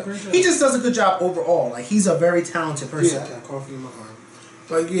does a good job. He just does a good job overall. Like, he's a very talented person. Yeah, I got coffee in my arm.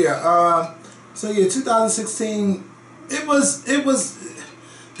 But yeah, so yeah, 2016. It was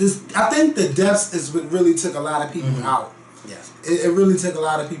this. I think the deaths is what really took a lot of people out. Yes. It really took a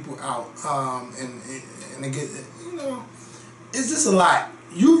lot of people out. And again, you know, it's just a lot.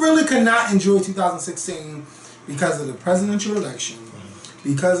 You really could not enjoy 2016 because of the presidential election,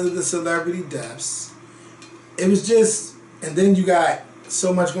 because of the celebrity deaths. It was just, and then you got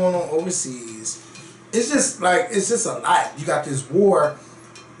so much going on overseas. It's just like, it's just a lot. You got this war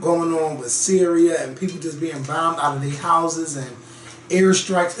going on with Syria and people just being bombed out of their houses and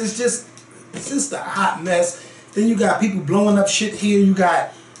airstrikes. It's just a hot mess. Then you got people blowing up shit here. You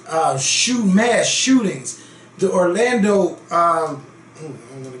got mass shootings. The Orlando, I'm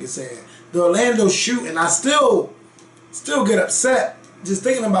gonna get sad. The Orlando shooting. I still get upset just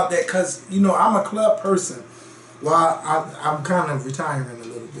thinking about that because, you know, I'm a club person. Well, I'm kind of retiring a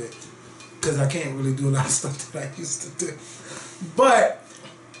little bit because I can't really do a lot of stuff that I used to do. But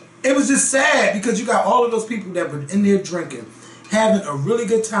it was just sad because you got all of those people that were in there drinking, having a really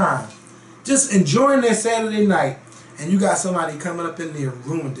good time, just enjoying their Saturday night, and you got somebody coming up in there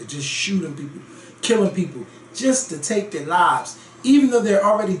ruined it, just shooting people, killing people, just to take their lives. Even though they're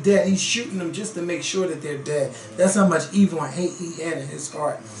already dead, he's shooting them just to make sure that they're dead. That's how much evil and hate he had in his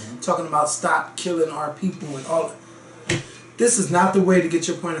heart. Talking about stop killing our people and all. This is not the way to get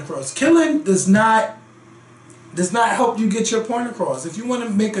your point across. Killing does not help you get your point across. If you want to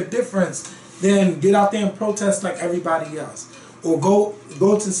make a difference, then get out there and protest like everybody else. Or go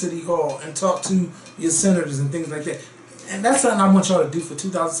to City Hall and talk to your senators and things like that. And that's something I want y'all to do for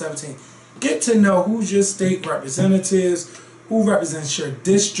 2017. Get to know who's your state representatives, who represents your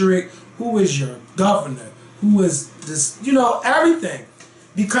district, who is your governor, who is this, you know, everything.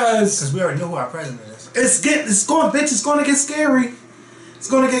 Because we already know who our president is. It's going to get scary. It's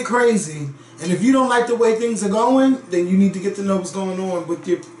going to get crazy. And if you don't like the way things are going, then you need to get to know what's going on with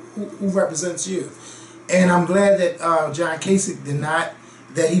who represents you. And I'm glad that John Kasich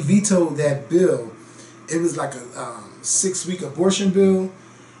he vetoed that bill. It was like a 6-week abortion bill.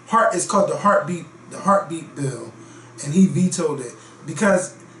 It's called the heartbeat bill, and he vetoed it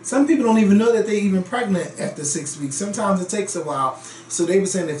because some people don't even know that they're even pregnant after 6 weeks. Sometimes it takes a while. So they were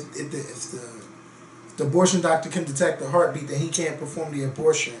saying if the abortion doctor can detect the heartbeat that he can't perform the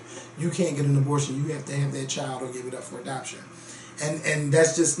abortion, you can't get an abortion. You have to have that child or give it up for adoption. And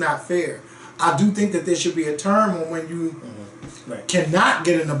that's just not fair. I do think that there should be a term on when you cannot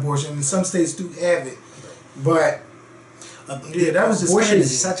get an abortion. And some states do have it. But yeah, that was just abortion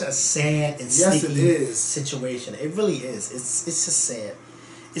crazy. is such a sad and sticky situation. It really is. It's just sad.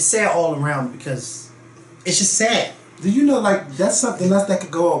 It's sad all around because it's just sad. Do you know, like, that's something else that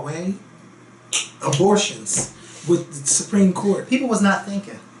could go away? Abortions with the Supreme Court. People was not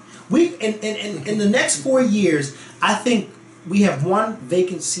thinking. We in the next 4 years, I think we have one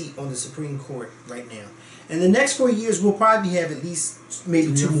vacant seat on the Supreme Court right now. In the next 4 years, we'll probably have at least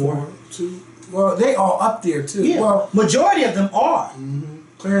maybe two more. Well, they all up there too. Yeah. Well, majority of them are.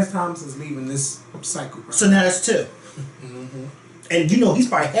 Clarence Thomas is leaving this cycle. Probably. So now that's two. And you know he's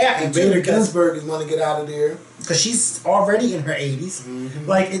probably happy. And Bader Ginsburg is going to get out of there because she's already in her 80s.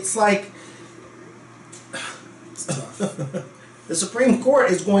 Like it's like the Supreme Court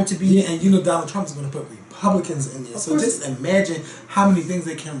is going to be. Yeah, and you know Donald Trump is going to put Republicans in there. So just imagine how many things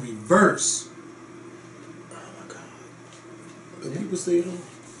they can reverse. Oh my God! The people stay home.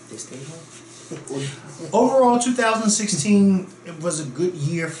 They stay home. Overall, 2016 it was a good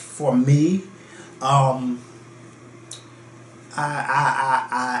year for me.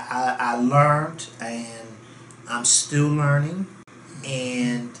 I learned, and I'm still learning,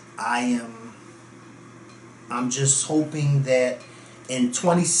 and I'm just hoping that in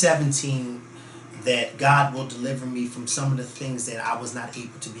 2017 that God will deliver me from some of the things that I was not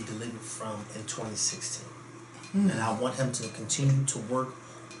able to be delivered from in 2016. And I want Him to continue to work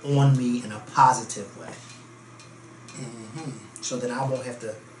on me in a positive way. So that I won't have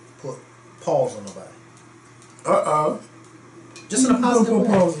to put pause on nobody. Just in a positive way.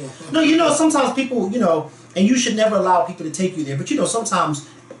 No, you know, sometimes people, you know, and you should never allow people to take you there, but you know, sometimes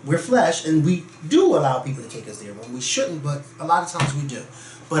we're flesh and we do allow people to take us there when we shouldn't, but a lot of times we do.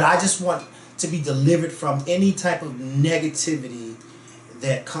 But I just want to be delivered from any type of negativity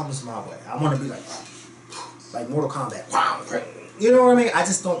that comes my way. I want to be like Mortal Kombat. Wow. You know what I mean? I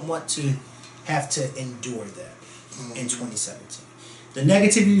just don't want to have to endure that in 2017. The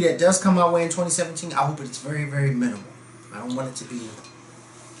negativity that does come my way in 2017, I hope it's very, very minimal. I don't want it to be.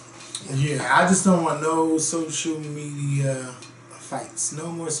 Yeah, I just don't want no social media fights.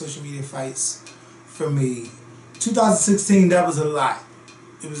 No more social media fights for me. 2016, that was a lot.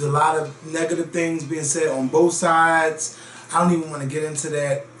 It was a lot of negative things being said on both sides. I don't even want to get into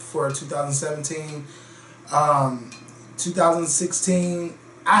that for 2017. 2016,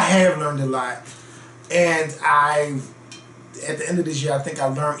 I have learned a lot. And at the end of this year, I think I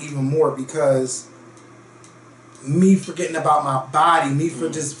learned even more because me forgetting about my body, me for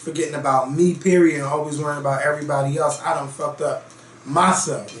just forgetting about me, period, and always worrying about everybody else, I done fucked up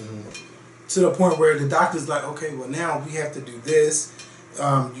myself. To the point where the doctor's like, okay, well now we have to do this.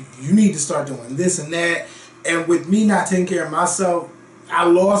 You need to start doing this and that. And with me not taking care of myself, I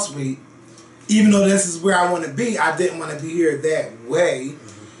lost weight. Even though this is where I want to be, I didn't want to be here that way.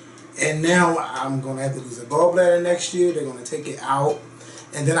 And now I'm going to have to lose a gallbladder next year. They're going to take it out.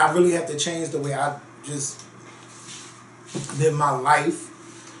 And then I really have to change the way I just live my life.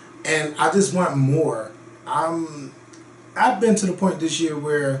 And I just want more. I've been to the point this year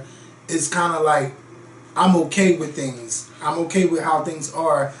where it's kind of like I'm okay with things. I'm okay with how things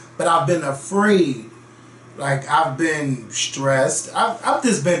are. But I've been afraid. Like, I've been stressed. I've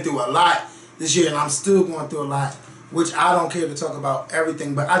just been through a lot this year, and I'm still going through a lot, which I don't care to talk about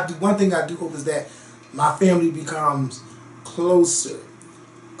everything. But one thing I do hope is that my family becomes closer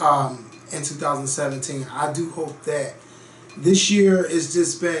in 2017. I do hope that this year has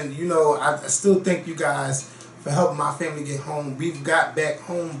just been, you know, I still thank you guys for helping my family get home. We've got back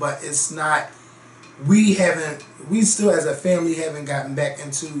home, but it's not, we still as a family haven't gotten back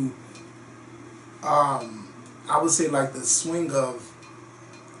into, I would say like the swing of,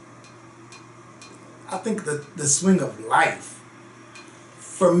 I think the swing of life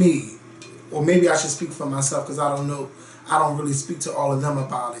for me, or maybe I should speak for myself because I don't know, I don't really speak to all of them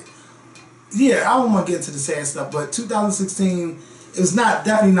about it. Yeah, I don't want to get into the sad stuff, but 2016 is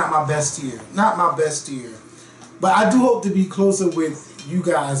definitely not my best year. Not my best year. But I do hope to be closer with you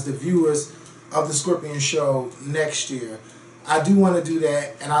guys, the viewers of the Scorpion Show next year. I do want to do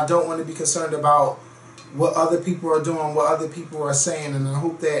that, and I don't want to be concerned about what other people are doing, what other people are saying, and I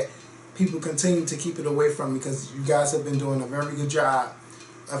hope that people continue to keep it away from me because you guys have been doing a very good job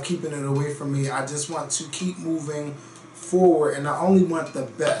of keeping it away from me. I just want to keep moving forward, and I only want the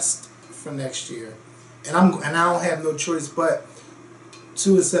best for next year. And I don't have no choice but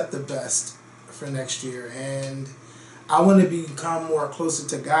to accept the best for next year. And I want to become more closer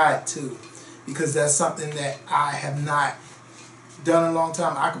to God too. because that's something that I have not done in a long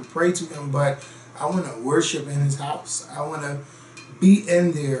time. I can pray to him, but I want to worship in his house. I want to be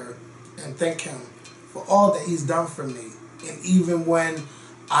in there and thank him for all that he's done for me. And even when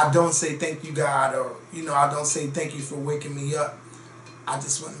I don't say thank you, God, or I don't say thank you for waking me up, I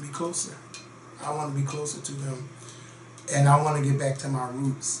just want to be closer. I want to be closer to him, and I want to get back to my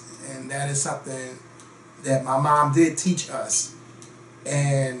roots. And that is something that my mom did teach us.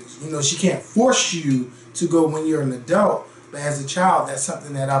 And she can't force you to go when you're an adult, but as a child, that's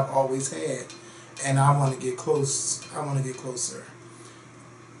something that I've always had. And I want to get close. I want to get closer.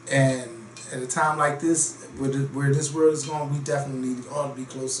 And at a time like this, where this world is going, we definitely ought to be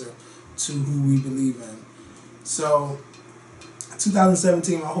closer to who we believe in. So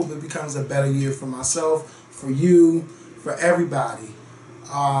 2017, I hope it becomes a better year for myself, for you, for everybody.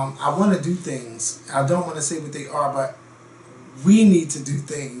 I want to do things. I don't want to say what they are, but we need to do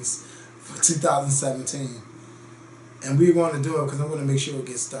things for 2017. And we're going to do it because I'm going to make sure it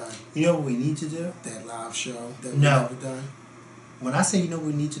gets done. You know what we need to do? That live show that we've No. never done. When I say you know what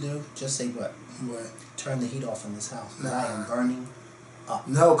we need to do, just say what? What? Turn the heat off in this house. Nah. I am burning up.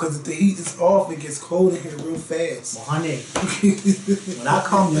 No, because if the heat is off, it gets cold in here real fast. Well, honey, when I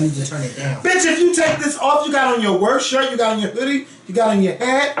come, you need to turn it down. Bitch, if you take this off, you got on your work shirt, you got on your hoodie, you got on your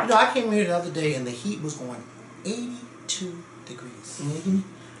hat. You know, I came here the other day and the heat was going 82 degrees. Mm-hmm.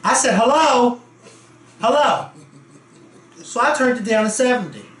 I said, hello? Hello? So I turned it down to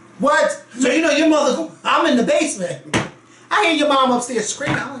 70. What? So your mother, I'm in the basement. I hear your mom upstairs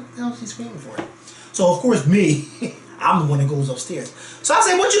screaming. I'm like, what she's screaming for? So of course me, I'm the one that goes upstairs. So I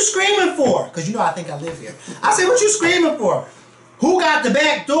say, what you screaming for? Because I think I live here. I say, what you screaming for? Who got the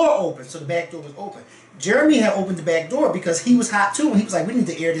back door open? So the back door was open. Jeremy had opened the back door because he was hot too, and he was like, we need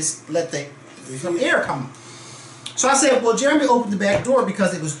to air this, let some air come. So I said, well, Jeremy opened the back door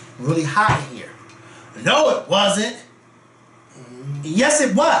because it was really hot in here. No, it wasn't. Yes,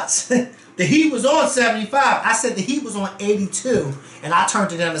 it was. The heat was on 75. I said the heat was on 82, and I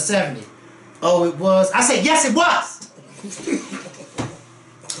turned it down to 70. Oh, it was? I said, yes, it was.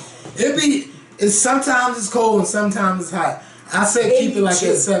 Sometimes it's cold and sometimes it's hot. I say keep it like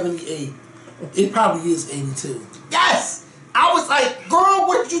 82. at 78. It probably is 82. Yes. I was like, girl,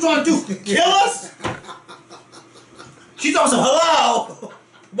 what are you going to do? Kill us? She told us, hello.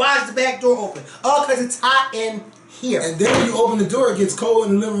 Why is the back door open? Oh, because it's hot in here. And then when you open the door, it gets cold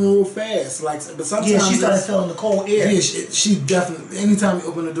in the living room real fast. But sometimes she started feeling the cold air. Yeah, she definitely. Anytime you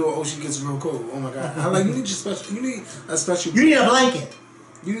open the door, she gets real cold. Oh my god! I'm like, you need a special. You need a blanket.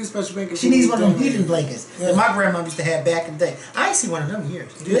 You need a special blanket. She needs one of them heating blankets that my grandma used to have back in the day. I ain't seen one of them in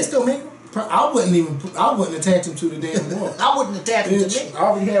years. Do they still make them? I wouldn't attach them to the damn wall. I wouldn't attach them to me. I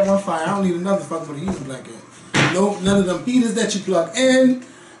already had one fire. I don't need another fucking heating blanket. No, none of them heaters that you plug in.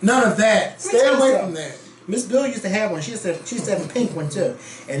 None of that. Stay away from that. Miss Bill used to have one. She used to have a pink one too.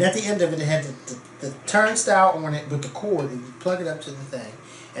 And at the end of it, it had the turnstile on it with the cord, and you plug it up to the thing.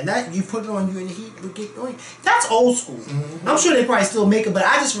 And that you put it on you, and the heat would get going. That's old school. Mm-hmm. I'm sure they probably still make it, but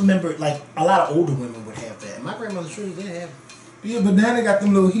I just remember like a lot of older women would have that. And my grandmother sure did have it. Yeah, but now they got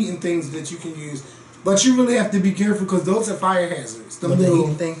them little heating things that you can use. But you really have to be careful because those are fire hazards. Them little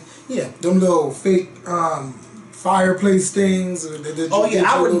heating thing. Yeah. Them little fake fireplace things. Oh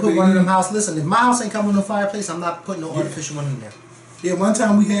yeah, I wouldn't put one in them house. Listen, if my house ain't coming with no fireplace, I'm not putting no artificial one in there. Yeah, one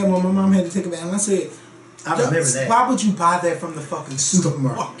time we had one. My mom had to take it back, and I said, I remember that. Why would you buy that from the fucking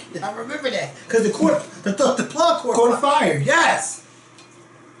supermarket? I remember that because the plug cord caught fire. Yes,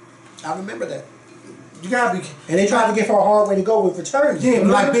 I remember that. You gotta be. And they tried to give her a hard way to go with returns. Yeah,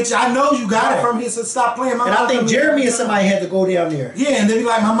 like, bitch, I know you got it from here, so stop playing. And I think Jeremy and somebody had to go down there. Yeah, and they be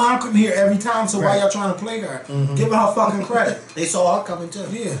like, my mom couldn't hear every time, so why y'all trying to play her? Mm-hmm. Give her fucking credit. They saw her coming too.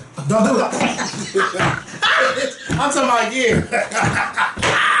 Yeah. Don't do it. I'm talking about, yeah.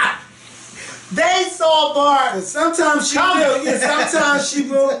 They saw Bart. Sometimes she will. Yeah, sometimes she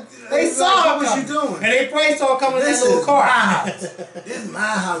will. They saw what you doing. And they probably saw her coming in that little car. This is my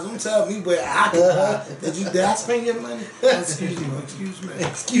house. Don't tell me where I can. Did I spend your money? Excuse me. Excuse me.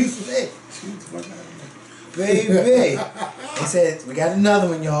 Excuse me. Excuse me. Baby. They said, we got another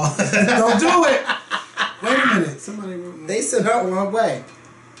one, y'all. Don't do it. Wait a minute. Somebody wrote me. They sent her one way.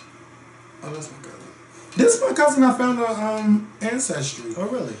 Oh, that's my cousin. This is my cousin I found on Ancestry. Oh,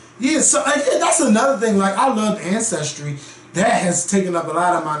 really? Yeah, so that's another thing. Like, I love Ancestry. That has taken up a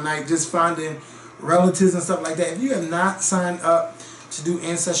lot of my night, just finding relatives and stuff like that. If you have not signed up to do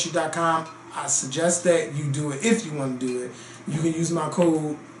Ancestry.com, I suggest that you do it if you want to do it. You can use my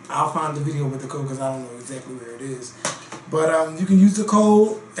code. I'll find the video with the code because I don't know exactly where it is. But you can use the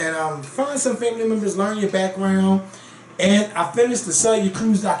code and find some family members, learn your background, And I finished the Cellular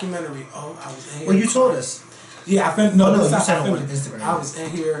Cruise documentary. Oh, I was in here. Well, you told us. Yeah, I finished. No, no, this you time said I on finished. Instagram. I was in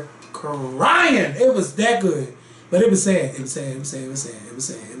here crying. It was that good, but it was sad. It was sad. It was sad. It was sad. It was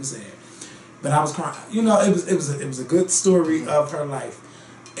sad. It was sad. But I was crying. You know, it was a good story of her life.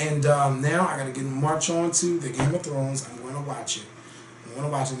 And now I gotta get march on to the Game of Thrones. I'm going to watch it. I'm going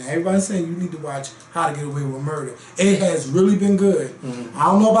to watch it. Now everybody's saying you need to watch How to Get Away with Murder. It has really been good. I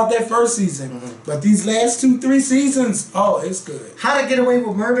don't know about that first season, but these last 2-3 seasons, oh, it's good. How to Get Away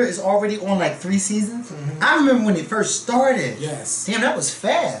with Murder is already on like 3 seasons. I remember when it first started. Yes. Damn, that was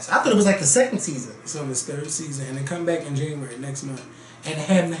fast. I thought it was like the 2nd season. It's on its 3rd season, and they come back in January next month. And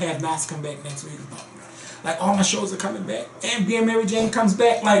Have Nots come back next week. Like, all my shows are coming back. And Being Mary Jane comes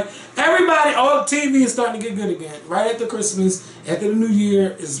back. Like, everybody, all the TV is starting to get good again. Right after Christmas, after the New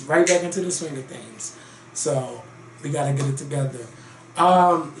Year, is right back into the swing of things. So, we got to get it together.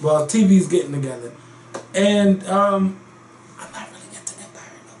 Well, TV's getting together. And, I'm not really into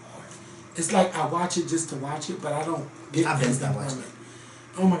Empire no more. It's like I watch it just to watch it, but I don't get anything from it.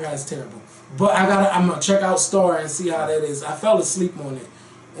 Oh my God, it's terrible. But I'm gonna check out Star and see how that is. I fell asleep on it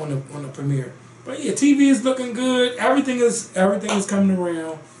on the premiere. But yeah, TV is looking good. Everything is coming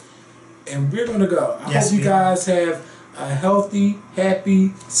around, and we're gonna go. I hope you guys have a healthy,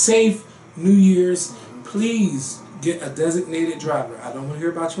 happy, safe New Year's. Please get a designated driver. I don't want to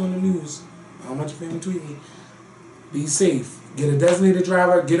hear about you on the news. I don't want your family tweet me. Be safe. Get a designated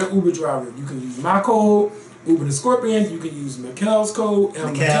driver. Get an Uber driver. You can use my code, Uber the Scorpion. You can use Mikkel's code,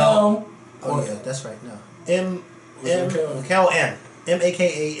 Mikkel. Oh yeah, that's right. No, Mikkel M.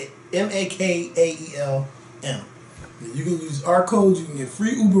 MAKAELM. You can use our code. You can get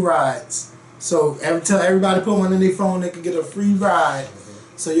free Uber rides. So tell everybody put one in their phone. They can get a free ride.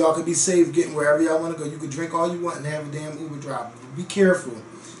 So y'all can be safe getting wherever y'all want to go. You can drink all you want and have a damn Uber driver. Be careful,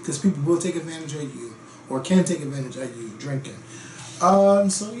 because people will take advantage of you, or can take advantage of you drinking.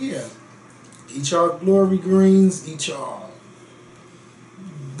 So yeah, eat y'all glory greens. Eat y'all,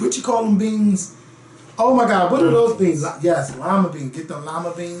 what you call them, beans? Oh my God, what are those beans? Yes, lima beans. Get them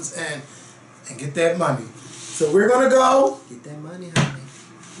lima beans and get that money. So we're gonna go. Get that money, honey.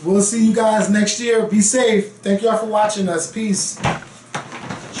 We'll see you guys next year. Be safe. Thank y'all for watching us. Peace.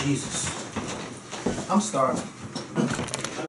 Jesus. I'm starving.